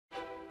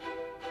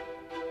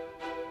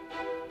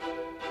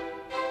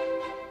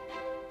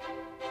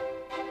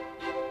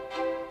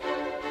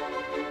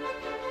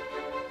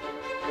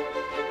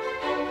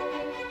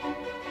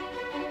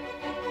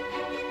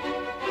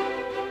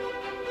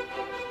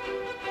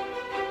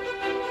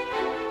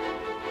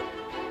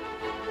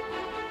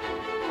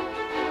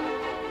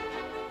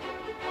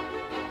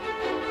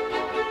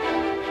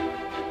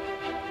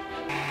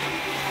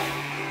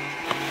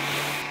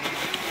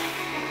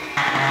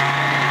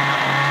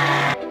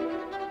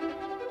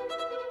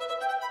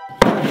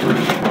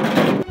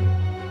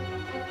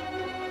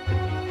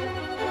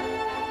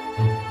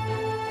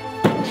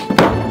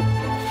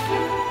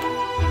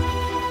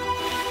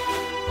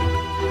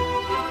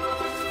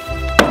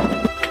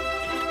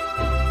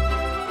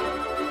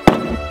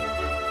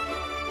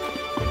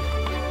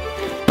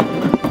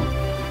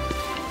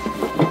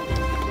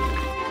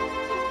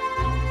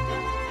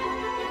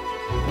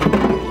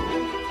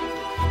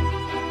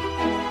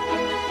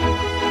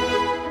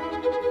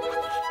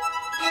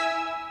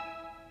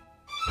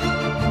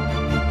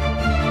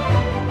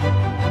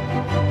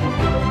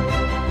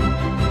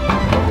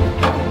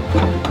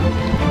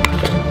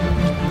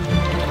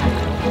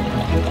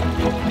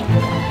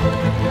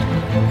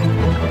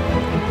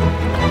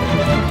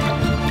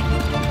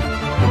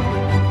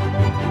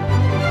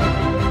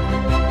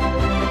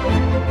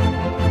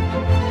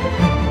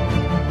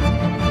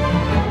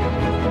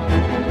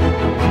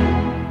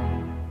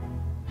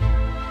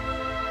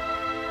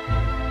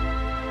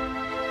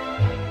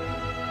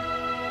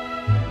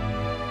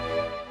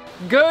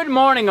Good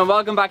morning and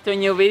welcome back to a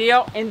new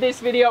video. In this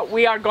video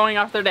we are going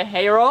after the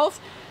hay rolls.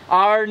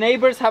 Our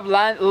neighbors have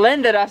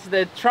lended us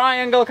the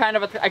triangle kind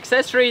of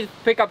accessory to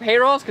pick up hay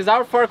rolls because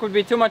our fork would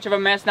be too much of a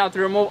mess now to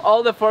remove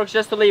all the forks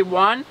just to leave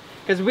one,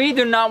 because we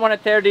do not want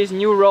to tear these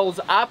new rolls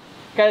up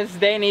because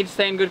they need to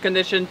stay in good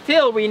condition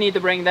till we need to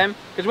bring them,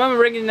 because when we're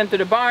bringing them to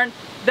the barn,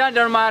 that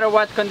don't matter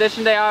what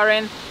condition they are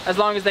in as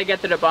long as they get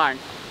to the barn.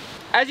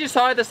 As you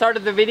saw at the start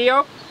of the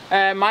video,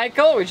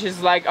 Michael, which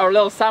is like our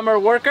little summer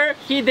worker,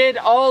 he did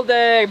all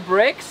the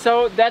bricks,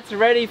 so that's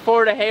ready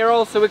for the hay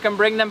rolls, so we can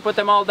bring them, put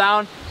them all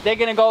down. They're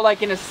gonna go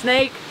like in a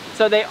snake,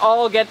 so they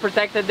all get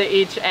protected to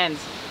each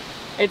ends.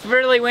 It's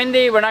really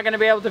windy, we're not gonna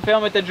be able to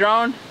film with the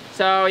drone,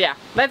 so yeah,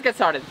 let's get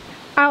started.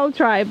 I'll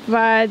try,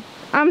 but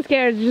I'm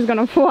scared it's just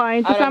gonna fly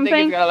into something. I don't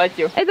think it's gonna let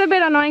you. It's a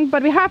bit annoying,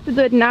 but we have to do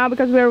it now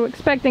because we're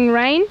expecting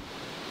rain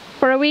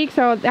for a week,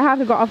 so they have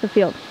to go off the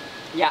field.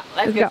 Yeah,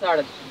 let's get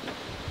started.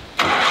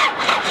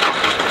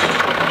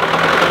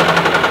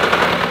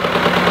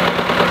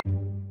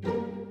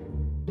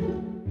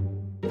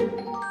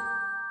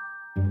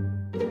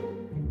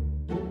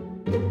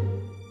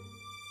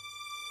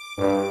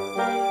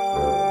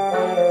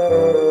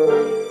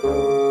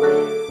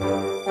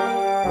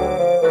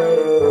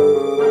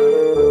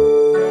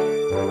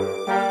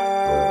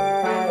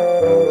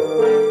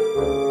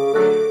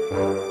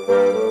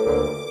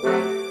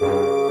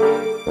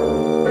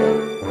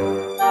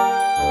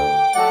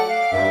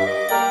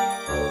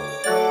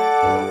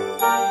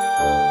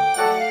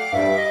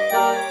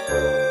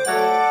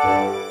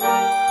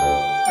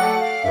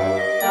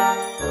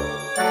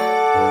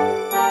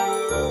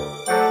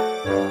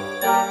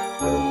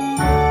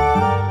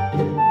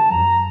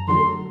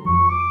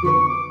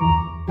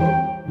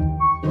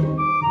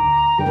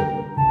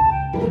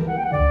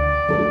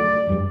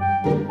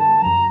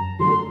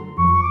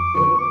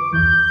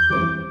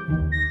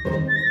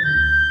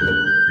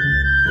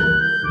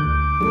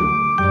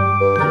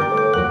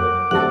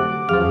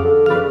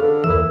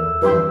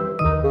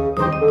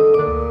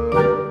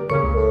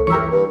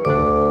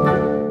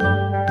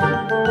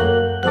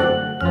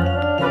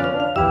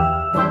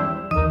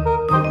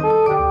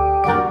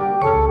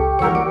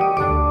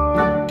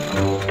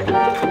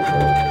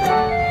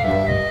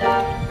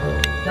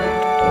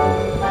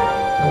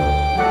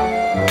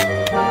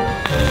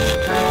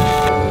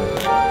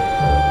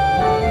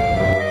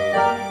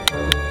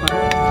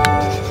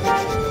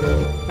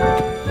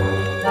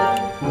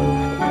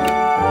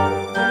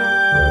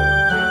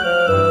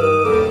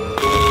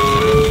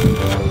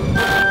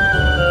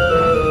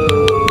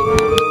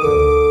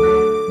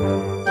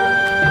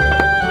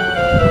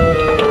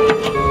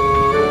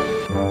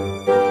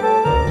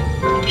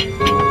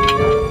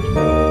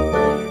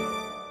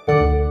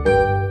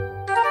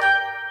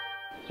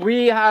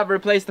 We have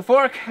replaced the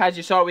fork. As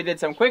you saw, we did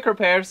some quick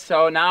repairs,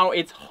 so now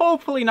it's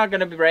hopefully not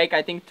going to break.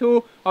 I think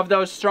 2 of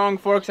those strong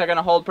forks are going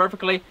to hold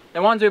perfectly.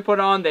 The ones we put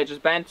on, they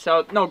just bent,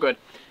 so no good.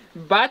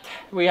 But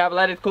we have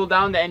let it cool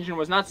down. The engine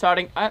was not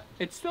starting.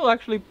 It's still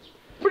actually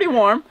pretty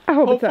warm.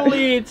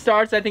 Hopefully it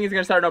starts. I think it's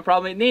going to start no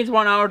problem. It needs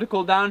 1 hour to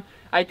cool down.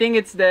 I think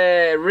it's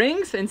the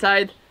rings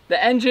inside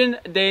the engine.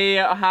 They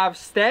have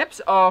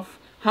steps of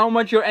how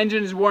much your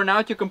engine is worn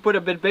out. You can put a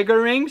bit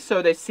bigger rings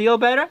so they seal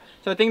better.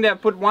 So I think they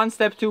have put 1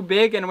 step too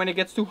big, and when it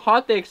gets too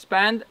hot they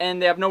expand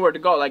and they have nowhere to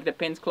go, like the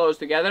pins close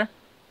together.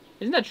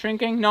 Isn't that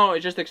shrinking? No, it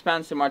just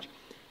expands too much.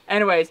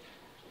 Anyways,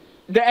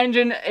 the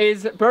engine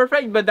is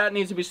perfect, but that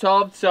needs to be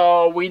solved,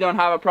 so we don't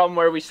have a problem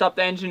where we stop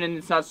the engine and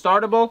it's not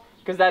startable,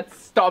 because that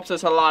stops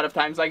us a lot of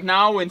times. Like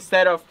now,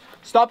 instead of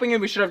stopping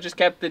it, we should have just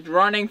kept it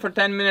running for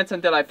 10 minutes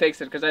until I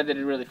fixed it, because I did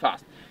it really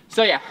fast.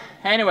 So yeah,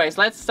 anyways,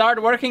 let's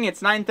start working.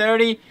 It's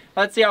 9:30.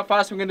 Let's see how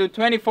fast we can do.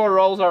 24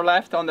 rolls are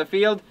left on the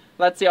field.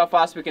 Let's see how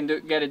fast we can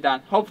get it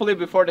done. Hopefully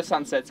before the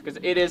sun sets, because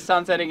it is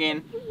sunsetting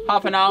in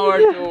half an hour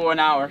to an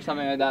hour,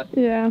 something like that.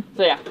 Yeah.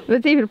 So yeah.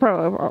 Let's see if it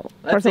probably.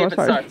 Let's see if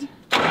it starts.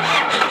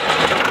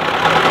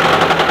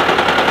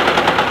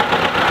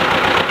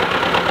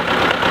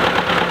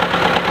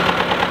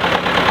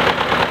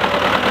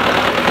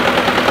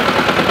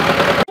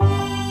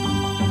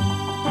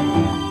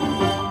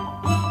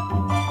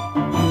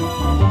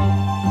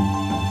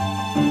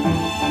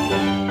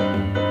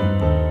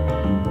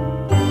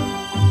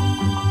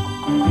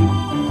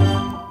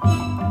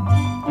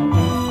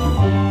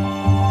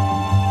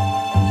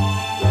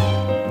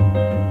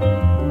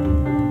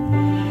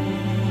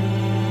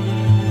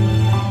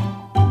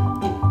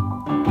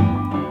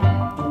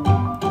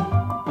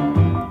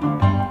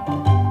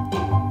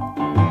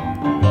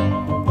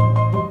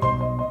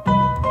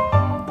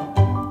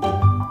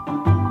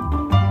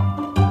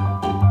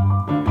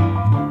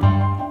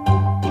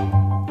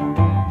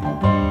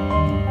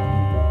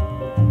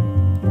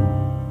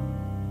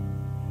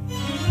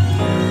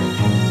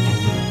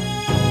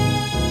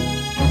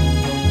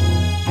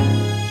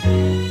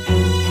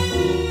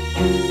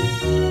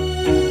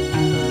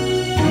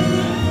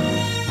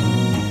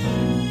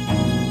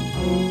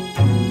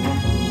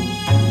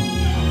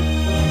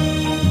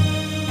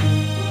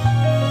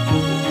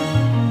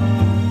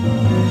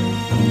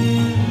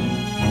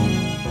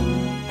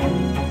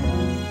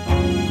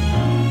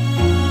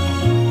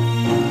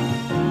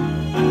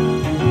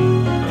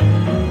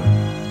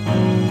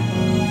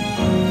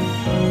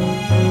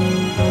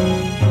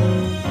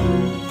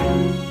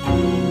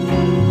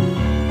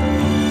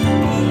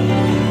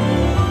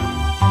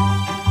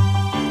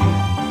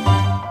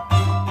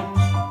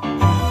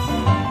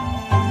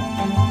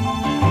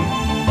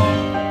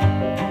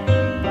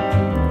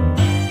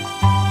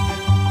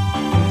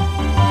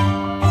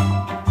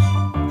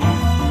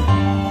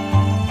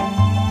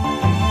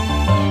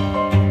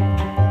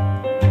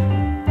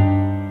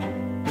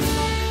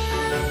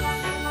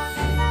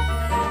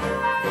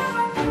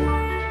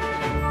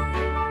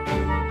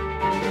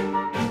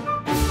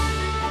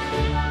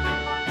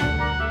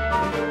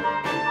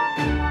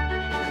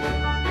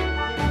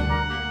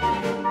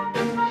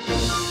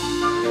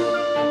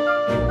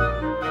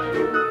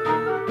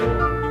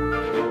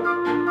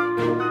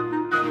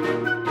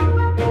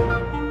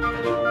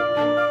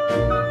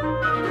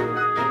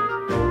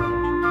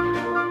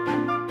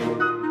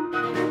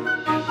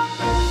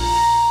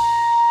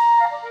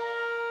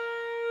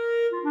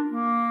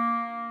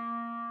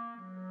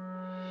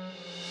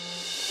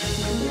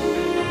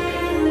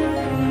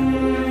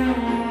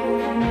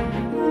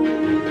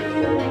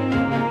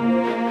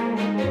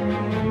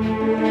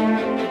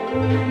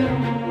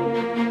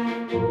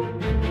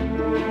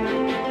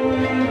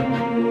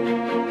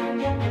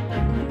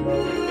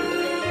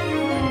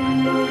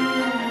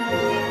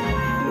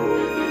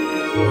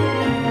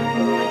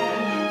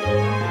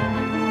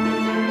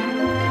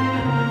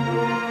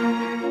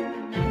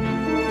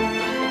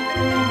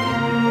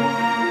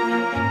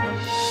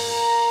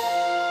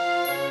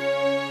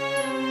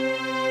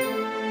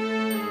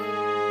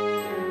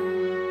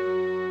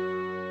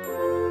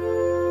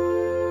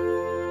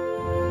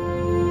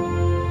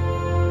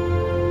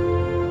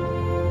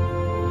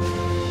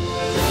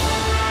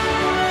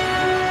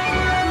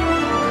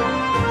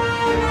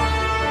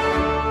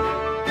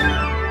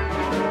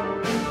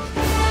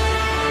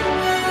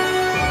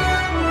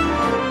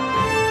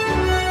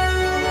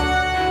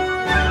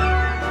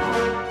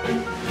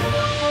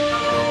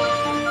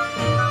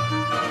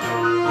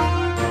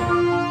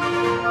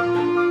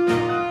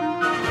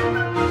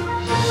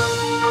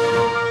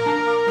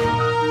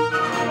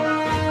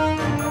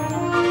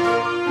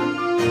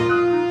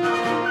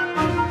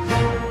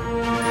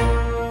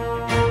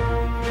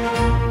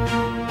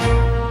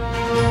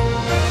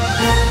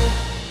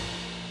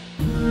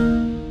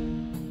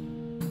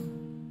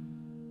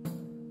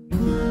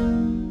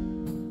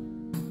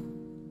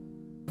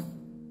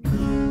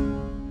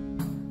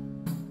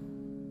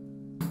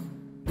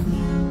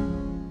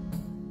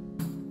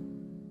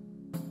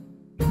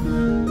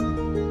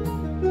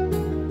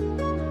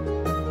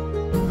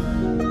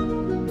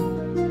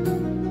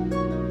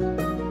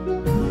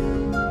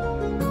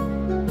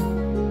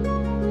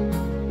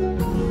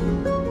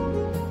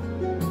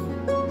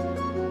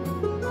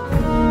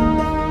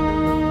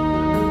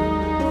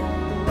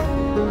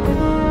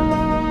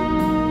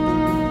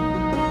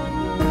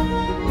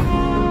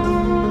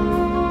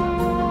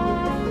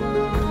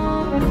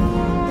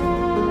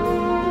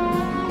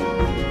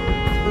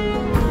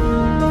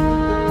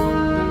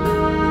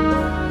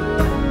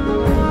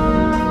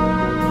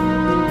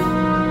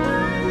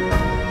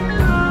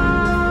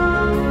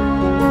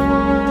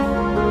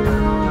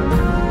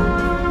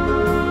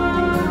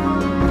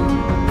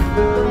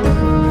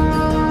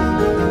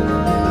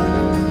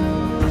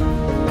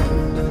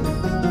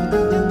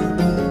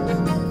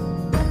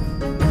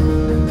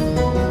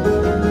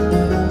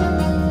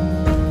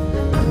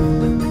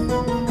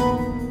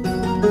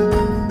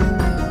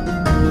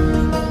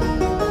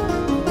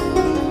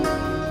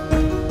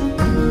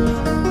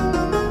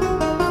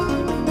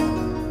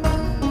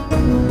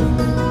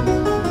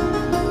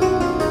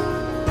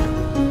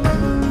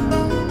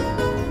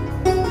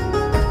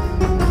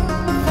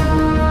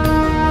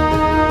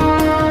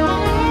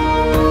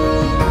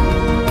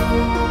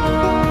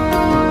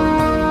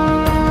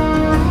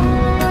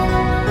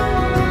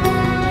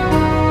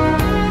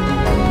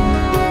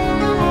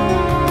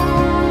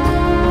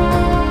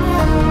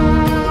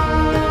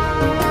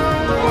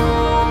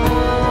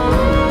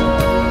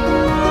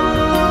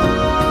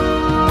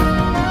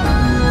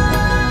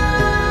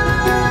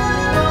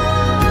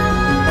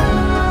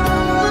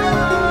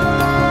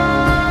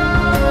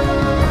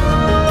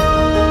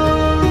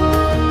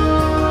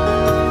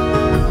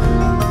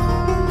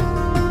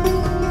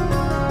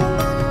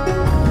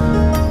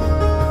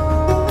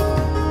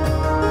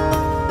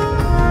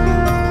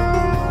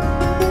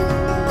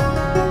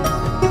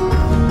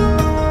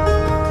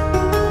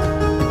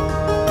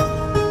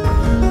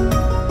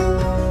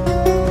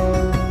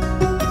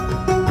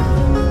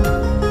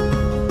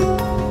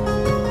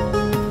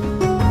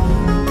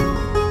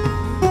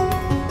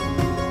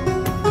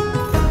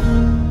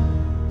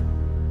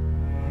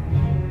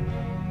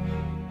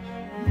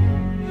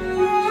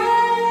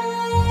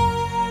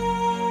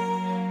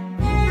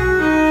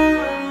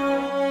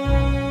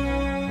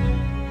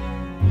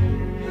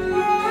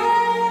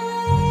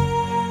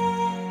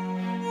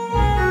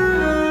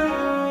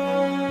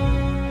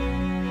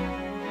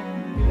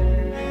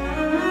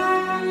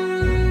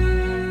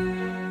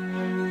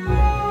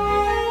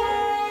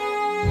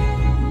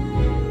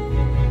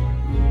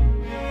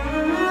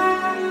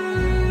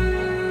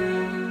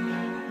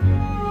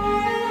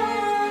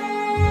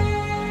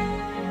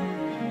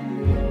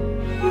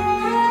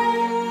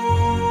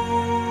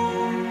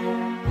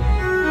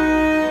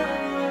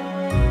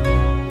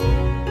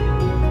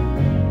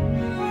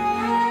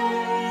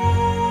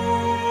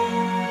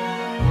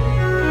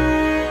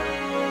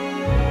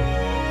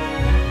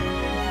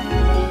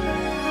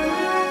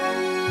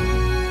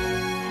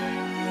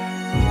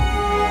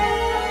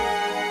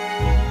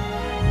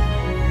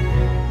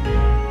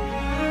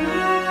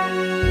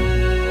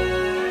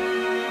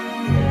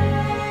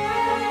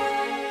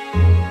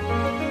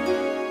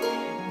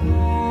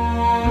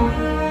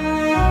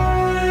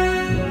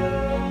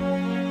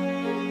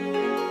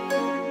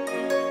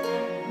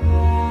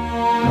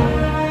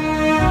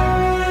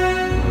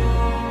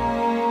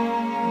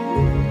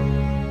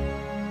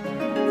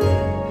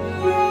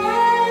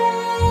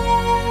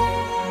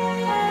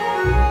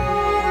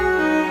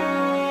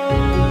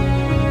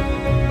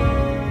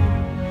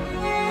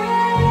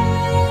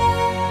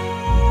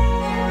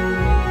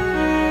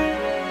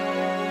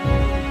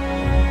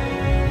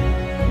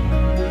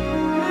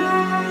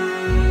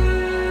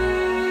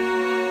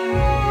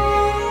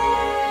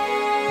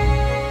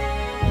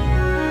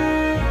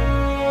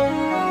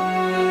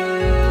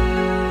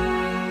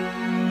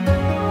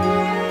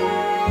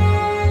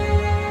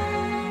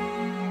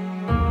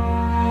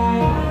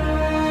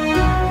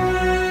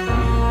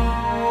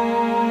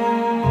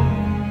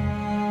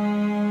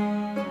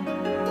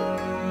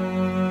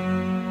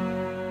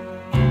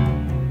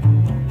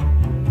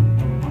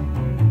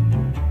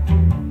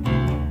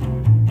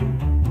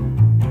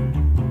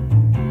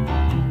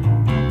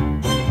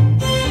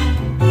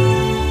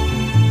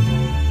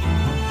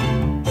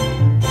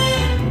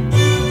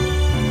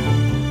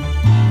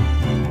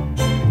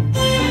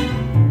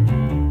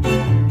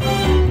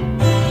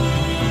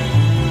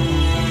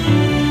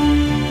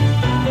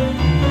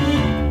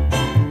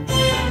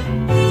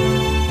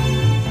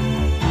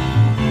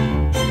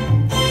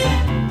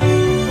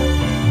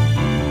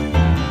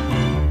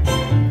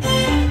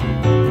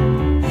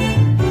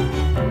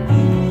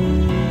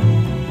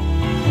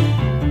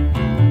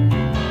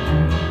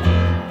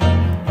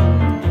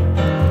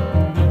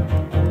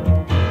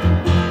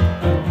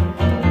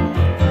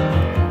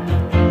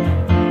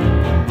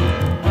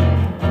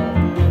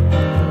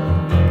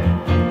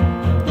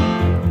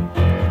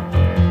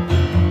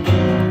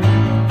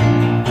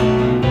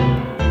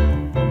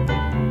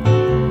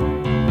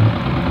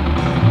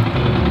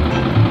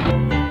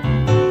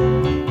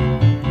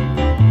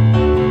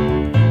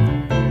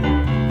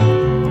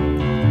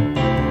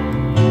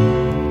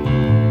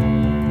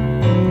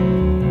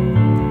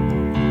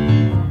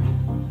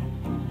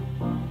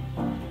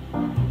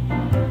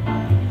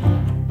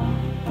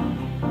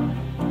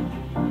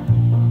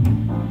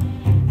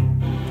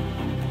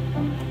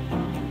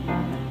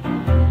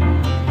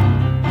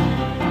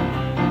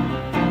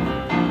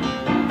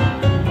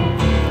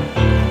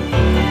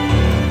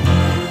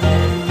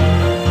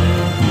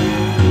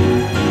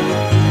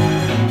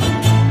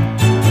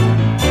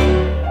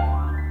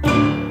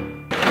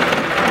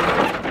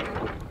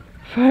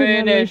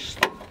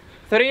 finished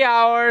 3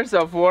 hours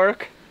of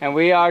work and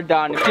we are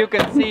done. If you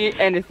can see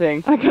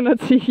anything. I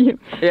cannot see you.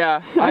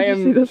 Yeah, I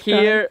am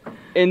here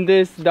in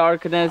this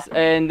darkness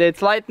and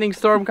it's lightning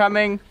storm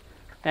coming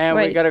and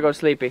we gotta go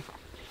sleepy.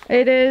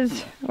 It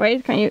is,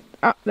 wait, can you,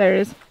 oh, there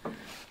it is.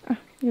 Oh,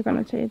 you're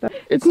gonna change that.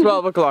 It's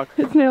 12 o'clock.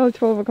 It's nearly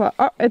 12 o'clock.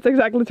 Oh, it's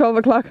exactly 12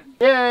 o'clock.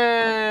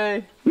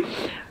 Yay!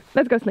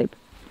 Let's go sleep.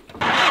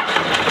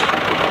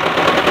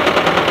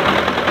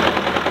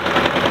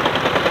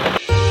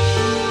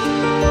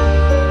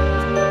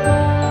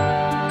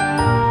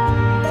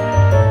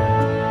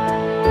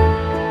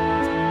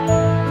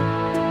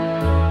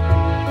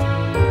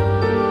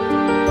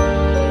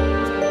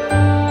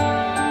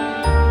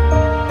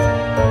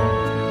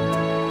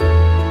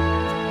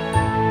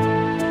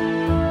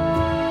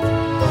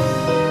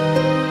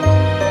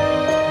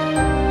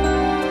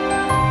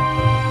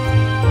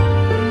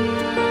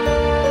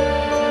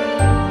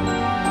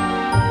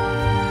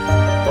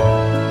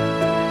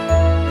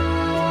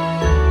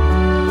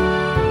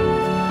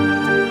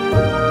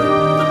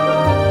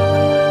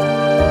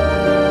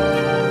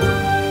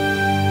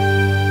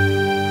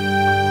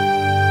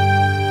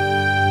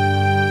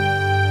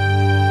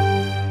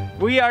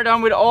 We are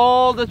done with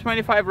all the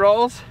 25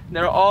 rolls.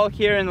 They're all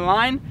here in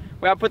line.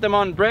 We have put them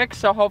on bricks,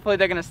 so hopefully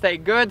they're gonna stay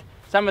good.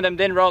 Some of them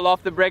didn't roll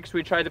off the bricks.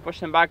 We tried to push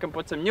them back and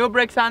put some new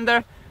bricks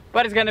under,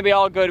 but it's gonna be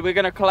all good. We're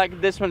gonna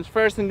collect this ones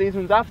first and these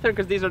ones after,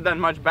 because these are done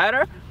much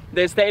better.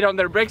 They stayed on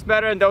their bricks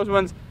better, and those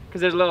ones,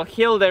 because there's a little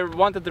hill, they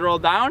wanted to roll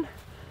down.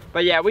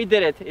 But yeah, we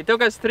did it. It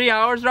took us 3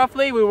 hours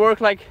roughly. We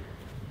worked like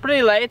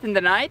pretty late in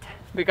the night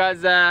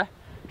because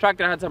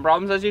tractor had some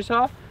problems, as you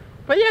saw.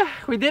 But yeah,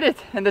 we did it,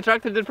 and the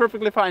tractor did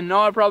perfectly fine,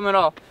 no problem at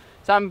all.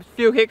 Some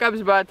few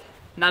hiccups, but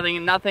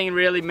nothing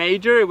really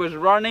major. It was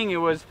running, it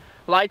was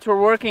lights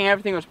were working,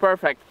 everything was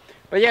perfect.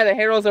 But yeah, the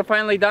hay rolls are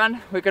finally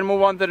done. We can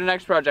move on to the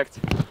next project.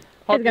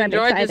 Hope you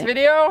enjoyed this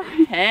video,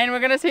 and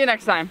we're gonna see you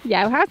next time.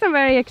 Yeah, we have some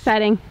very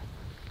exciting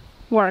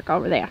work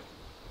over there.